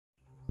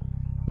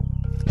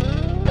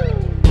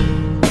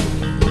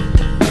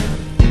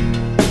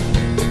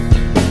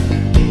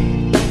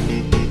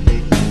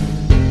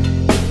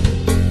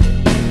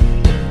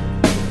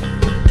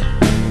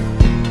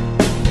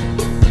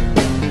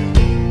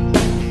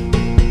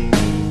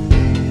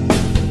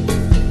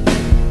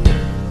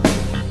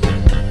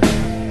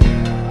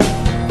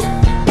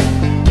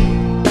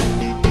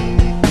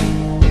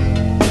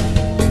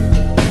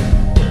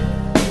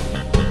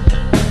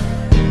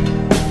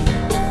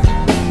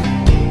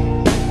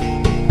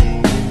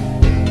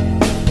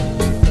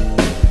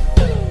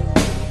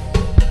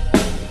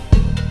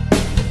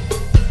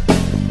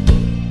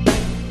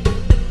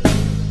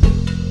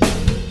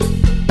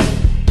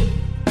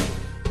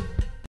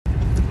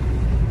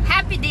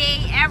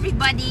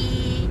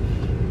everybody!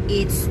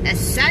 It's a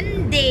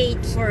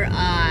Sundate for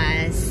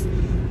us.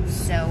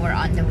 So we're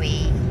on the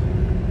way.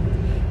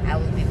 I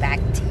will be back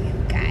to you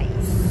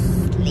guys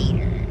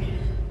later.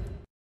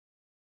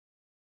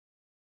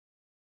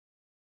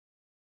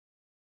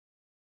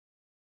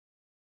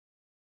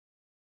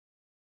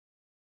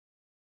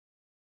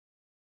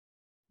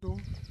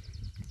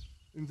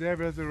 And there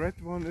where the red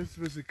one is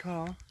with the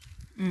car,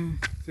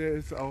 there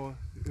is our,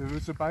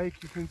 with the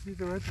bike, you can see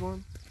the red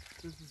one.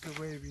 This is the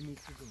way we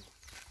need to go.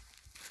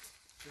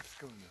 Let's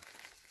go now.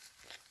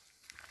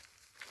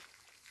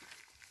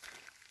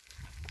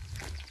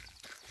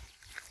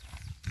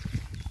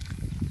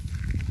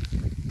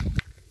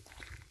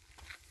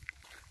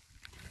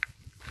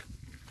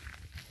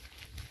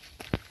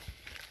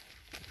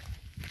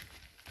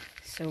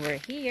 So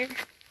we're here.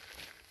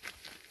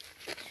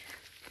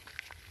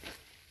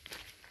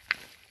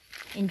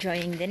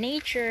 Enjoying the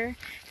nature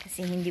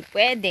kasi hindi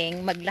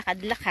pwedeng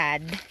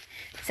maglakad-lakad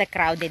sa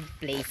crowded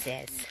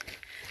places.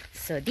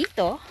 So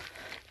dito,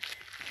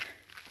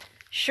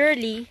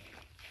 surely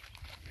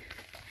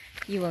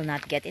you will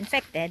not get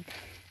infected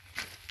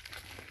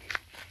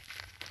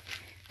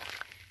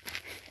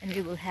and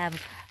we will have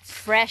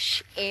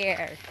fresh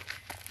air.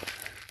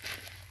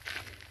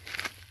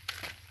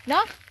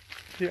 No?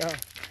 Yeah.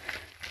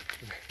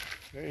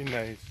 Very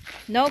nice.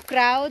 No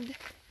crowd.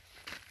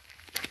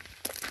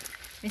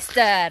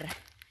 Mr.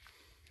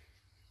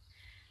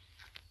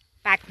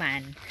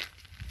 Pac-Man.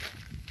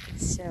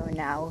 So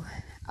now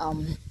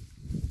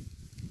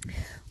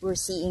we're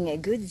seeing a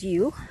good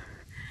view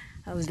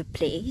of the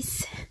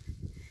place.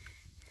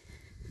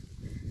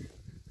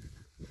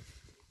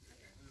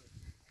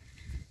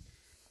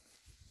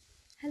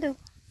 Hello.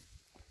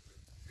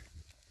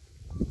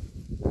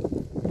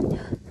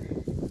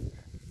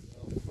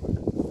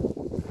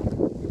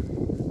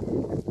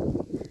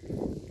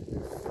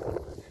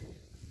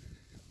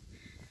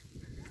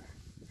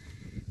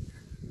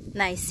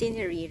 Nice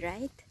scenery,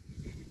 right?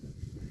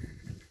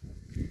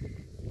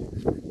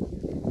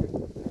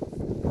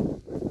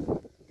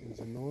 In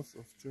the north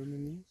of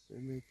Germany, they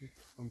make it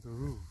on the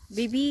roof.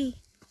 Baby,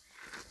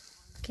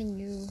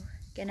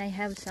 can I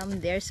have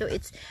some there? So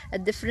it's a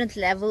different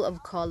level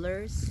of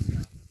colors.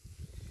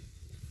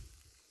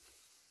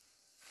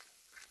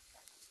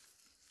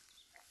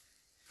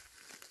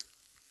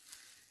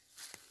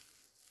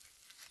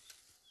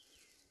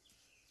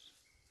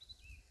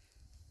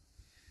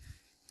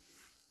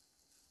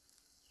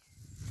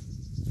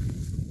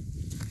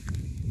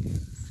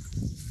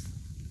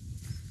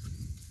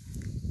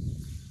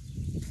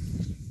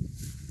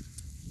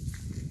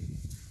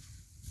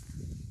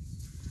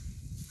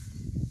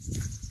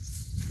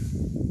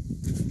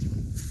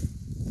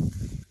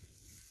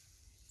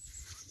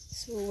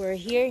 So we're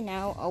here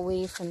now,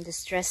 away from the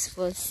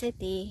stressful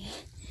city.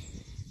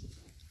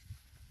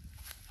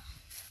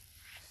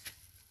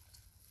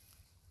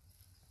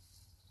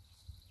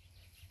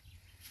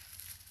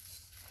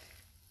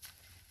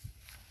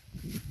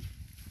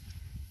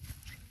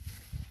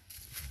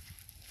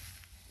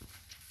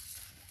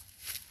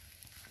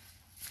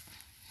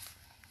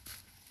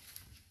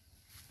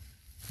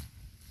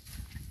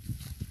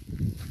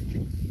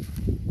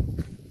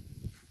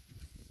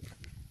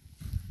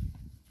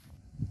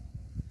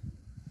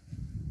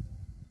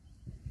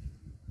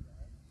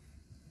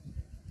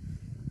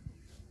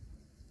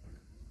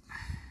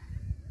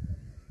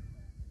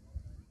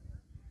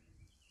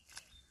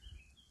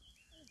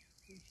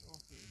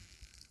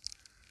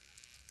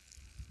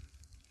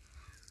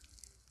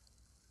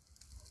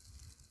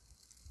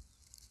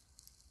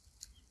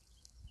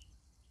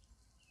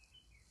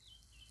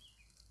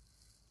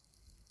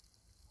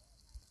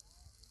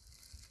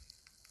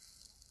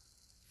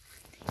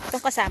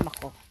 Itong kasama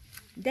ko,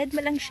 dead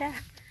mo lang siya.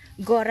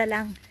 Gora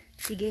lang.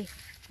 Sige,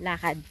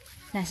 lakad.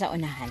 Nasa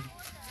unahan.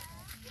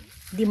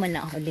 Di mo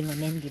na ako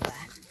lingunin, di ba?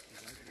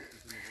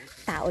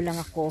 Tao lang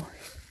ako.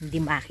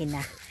 Hindi makina.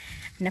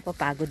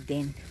 Napapagod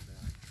din.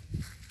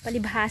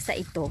 Palibhasa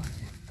ito.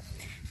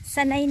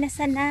 Sanay na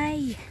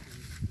sanay.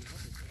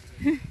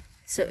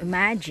 So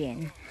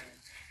imagine,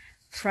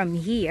 from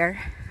here,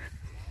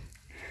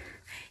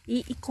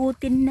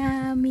 iikutin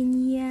namin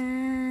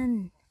yan.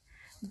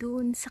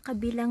 Doon sa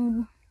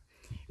kabilang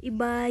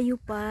ibayo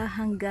pa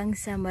hanggang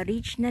sa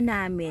ma-reach na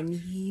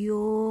namin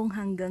yung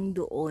hanggang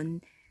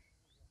doon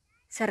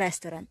sa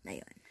restaurant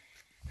na yon.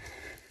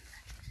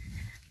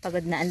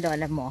 Pagod na ang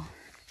lola mo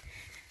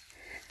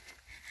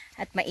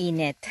at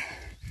mainit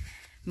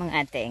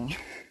mga ating,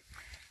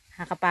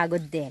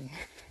 nakakapagod din.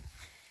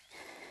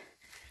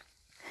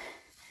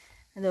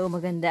 Although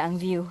maganda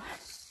ang view,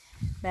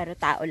 pero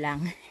tao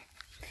lang,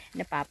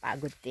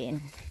 napapagod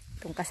din.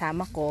 Itong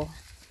kasama ko,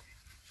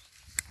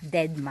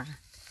 dead ma.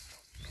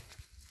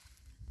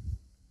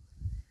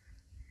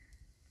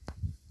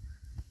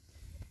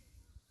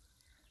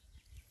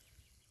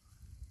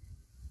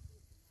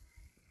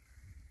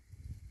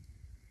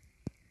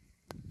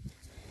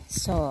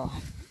 So,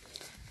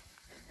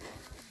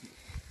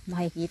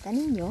 makikita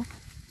ninyo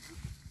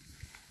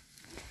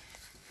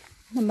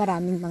na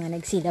maraming mga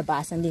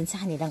nagsilabasan din sa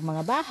kanilang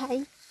mga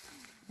bahay.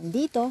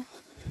 Nandito.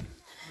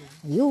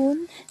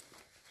 Ayun.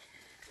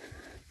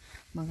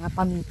 Mga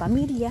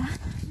pamilya.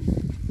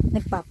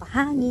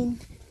 Nagpapahangin.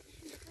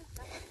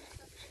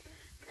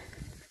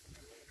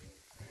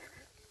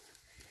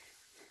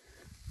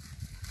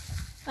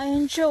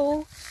 Ayun siya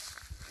oh.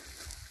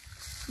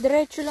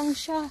 Diretso lang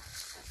siya.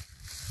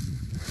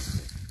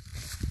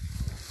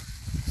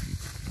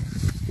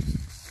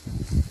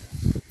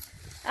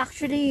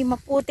 Actually,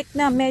 maputik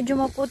na. Medyo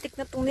maputik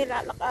na itong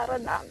nilalakaran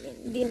namin.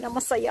 Hindi na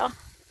masaya.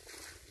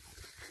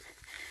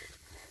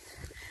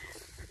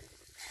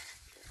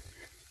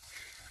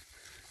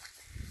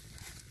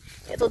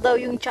 Ito daw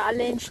yung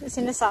challenge na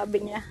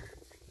sinasabi niya.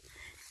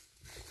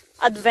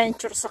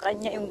 Adventure sa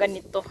kanya yung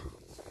ganito.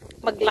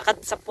 Maglakad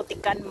sa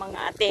putikan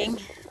mga ating.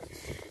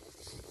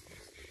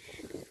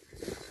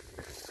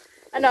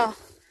 Ano?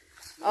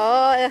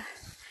 Oh,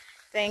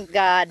 thank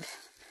God.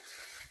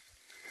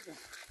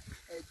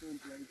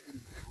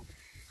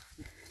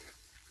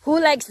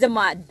 Who likes the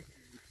mud?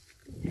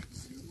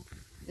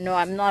 No,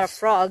 I'm not a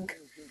frog.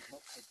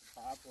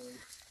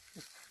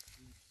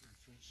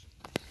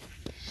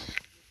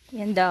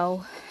 Yan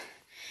daw.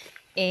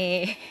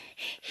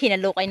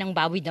 Hinalukay ng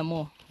baboy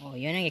damo. Oh,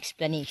 yun ang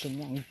explanation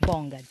niya. Yung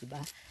bongga, diba?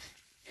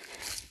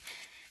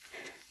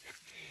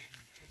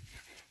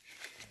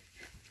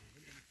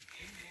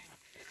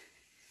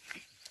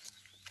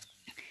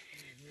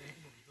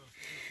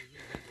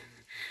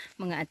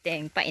 Mga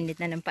ateng, painit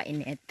na ng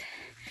painit.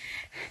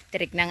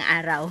 Tirik ng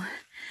araw.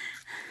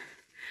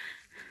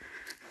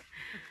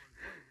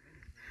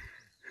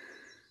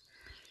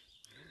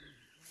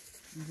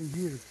 Even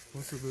here it's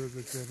possible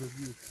that there will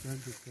be a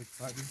trend of that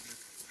body.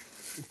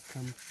 It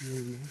comes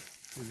here, no?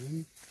 The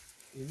wind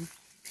in.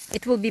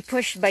 It will be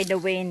pushed by the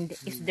wind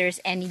if there's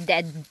any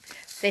dead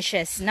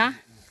fishes, no?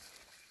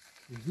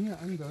 And here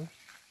under,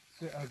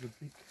 there are the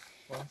big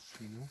bars,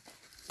 you know?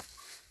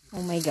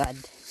 Oh my God.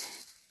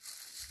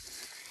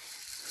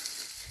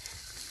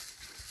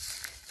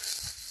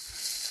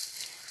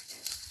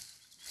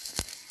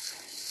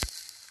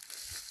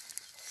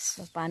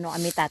 So, paano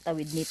kami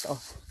tatawid nito?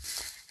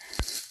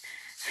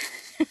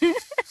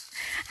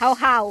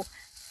 How?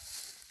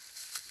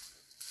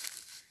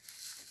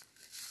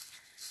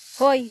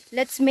 Hoy,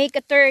 let's make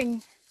a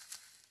turn.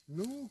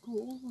 No,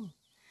 go over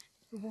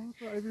the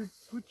water. I will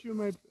put you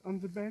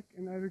on the back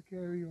and I will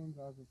carry you on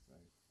the other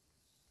side.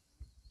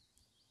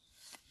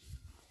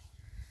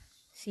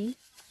 See?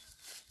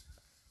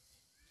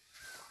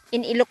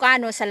 In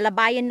Ilocano, sa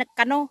labayan na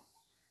kano.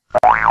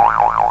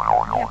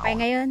 Ayan pa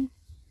ngayon.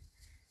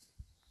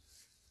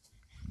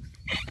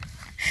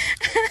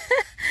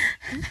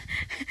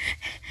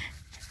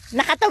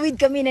 Nakatawid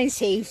kami ng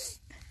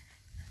safe.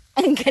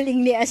 Ang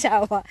galing ni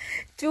asawa.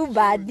 Too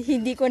bad,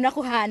 hindi ko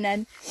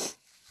nakuhanan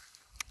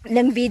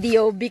ng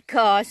video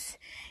because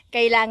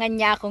kailangan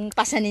niya akong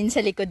pasanin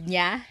sa likod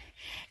niya.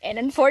 And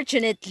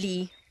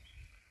unfortunately,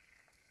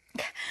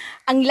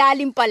 ang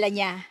lalim pala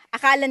niya.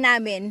 Akala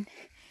namin,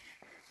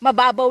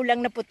 mababaw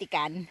lang na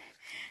putikan.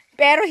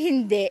 Pero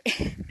hindi.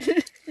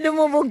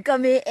 Lumubog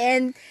kami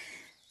and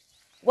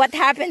what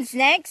happens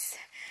next?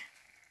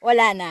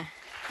 Wala na.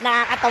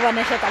 Nakakatawa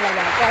na siya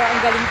talaga. Pero ang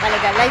galing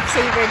talaga.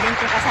 Lifesaver din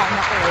kung kasama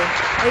ko eh.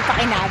 May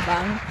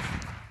pakinabang.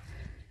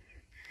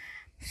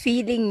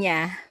 Feeling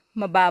niya,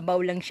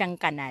 mababaw lang siyang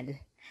kanal.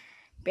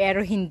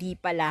 Pero hindi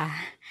pala.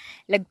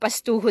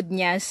 Lagpas tuhod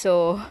niya.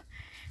 So,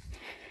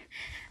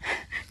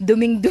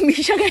 duming-dumi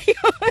siya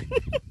ngayon.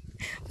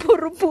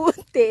 Puro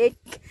putik.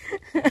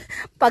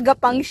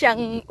 Pagapang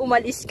siyang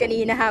umalis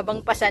kanina habang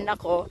pasan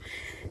ako.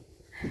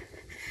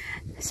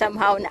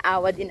 Somehow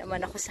naawa din naman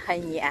ako sa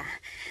kanya.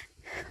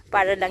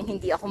 Para lang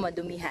hindi ako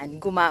madumihan,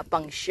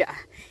 gumapang siya.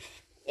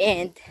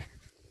 And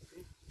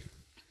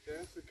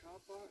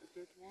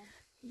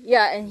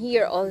yeah, and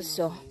here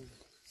also.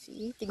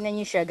 See,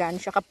 tignan niyo siya, gaano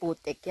siya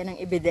kaputik. Yan ang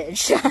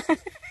ebidensya.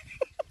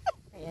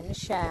 Ayan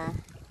siya.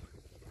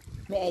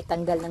 May ay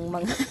tanggal ng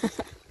mga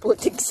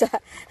putik sa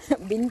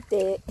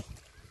binte.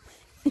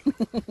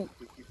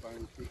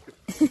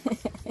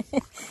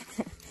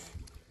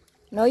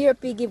 No, your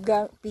piggy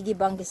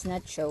bank is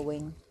not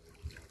showing.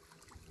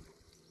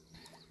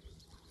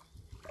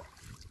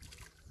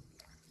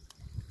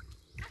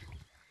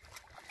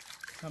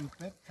 Some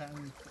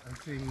bedtimes I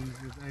think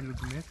that I look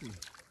messy.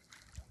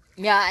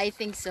 Yeah, I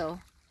think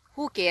so.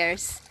 Who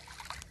cares?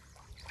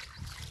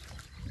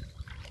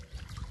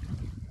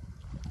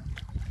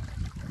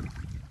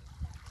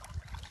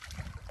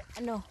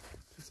 Ano?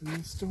 It's a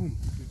new stone.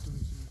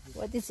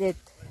 What is it?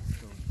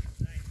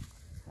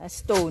 A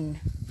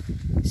stone.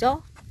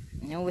 So,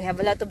 you know, we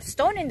have a lot of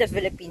stone in the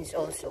Philippines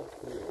also.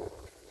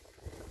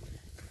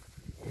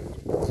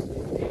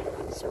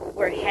 So,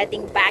 we're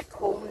heading back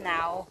home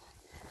now.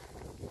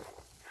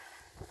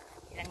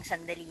 Ilang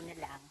sandali na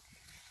lang.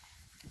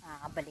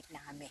 Makakabalik na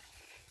kami.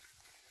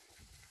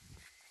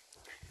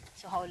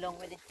 So, how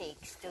long will it take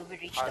till we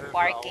reach the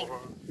parking?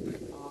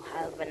 Oh,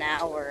 half an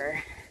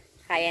hour.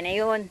 Kaya na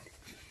yun.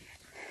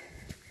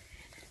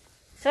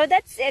 So,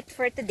 that's it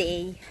for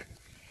today.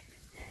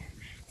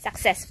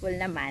 Successful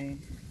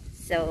naman.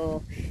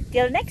 So,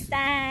 till next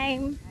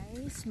time!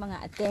 Guys, mga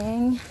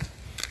ateng,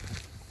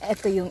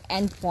 ito yung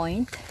end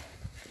point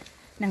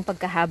ng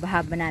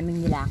pagkahaba-haba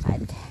naming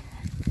nilakad.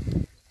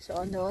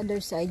 So, on the other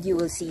side, you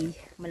will see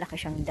malaki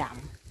siyang dam.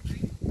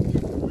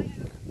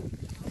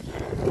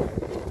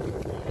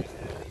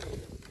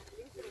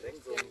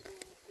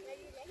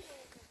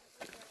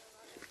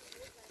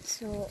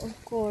 So, of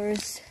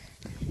course,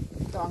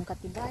 ito ang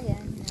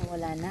katibayan na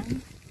wala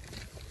nang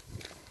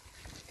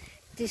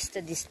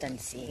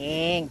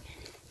distancing.